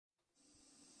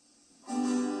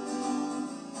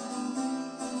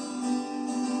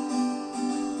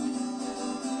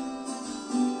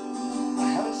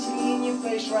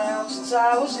around since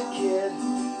I was a kid.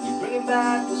 You're bringing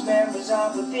back those memories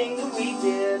of the thing that we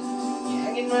did. You're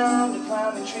hanging around and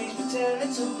climbing trees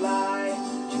pretending to fly.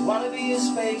 Do you wanna be a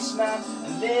spaceman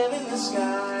and live in the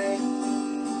sky?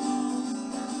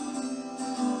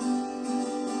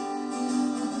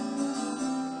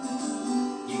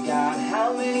 You got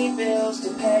how many bills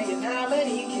to pay and how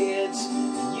many kids,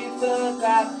 and you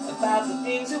forgot about the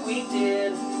things that we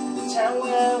did. The town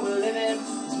where we're living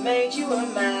has made you a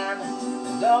man,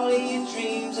 and all of your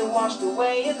dreams are washed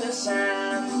away in the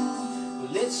sand.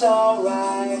 Well, it's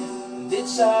alright, and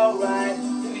it's alright.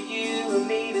 Who are you and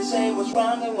me to say what's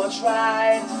wrong and what's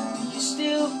right? Do you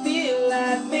still feel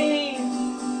like me?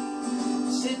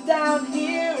 Sit down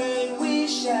here and we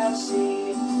shall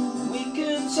see. We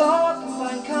can talk and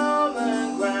find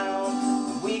common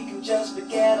ground. We can just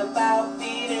forget about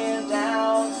beating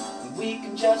down. We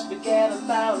can just forget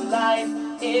about life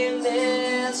in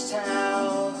this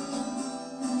town.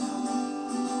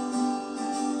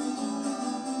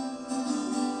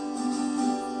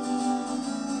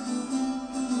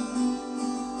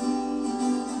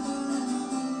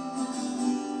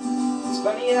 It's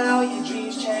funny how your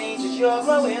dreams change as you're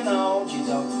growing old. You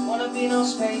don't wanna be no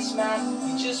spaceman,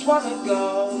 you just wanna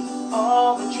go.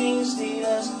 All the dream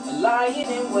stealers are lying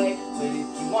in wait, but if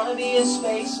you wanna be a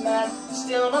spaceman, it's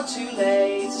still not too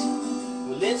late.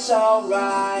 Well, it's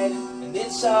alright, and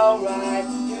it's alright.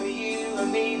 Who are you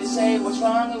and me to say what's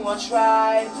wrong and what's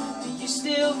right? Do you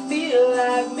still feel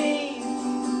like me?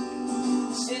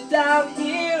 Sit down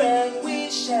here and we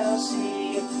shall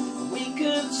see. We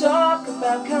could talk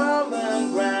about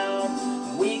common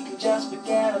ground. We can just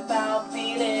forget about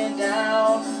feeling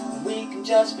down. We can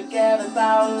just forget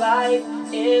about life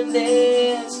in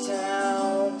this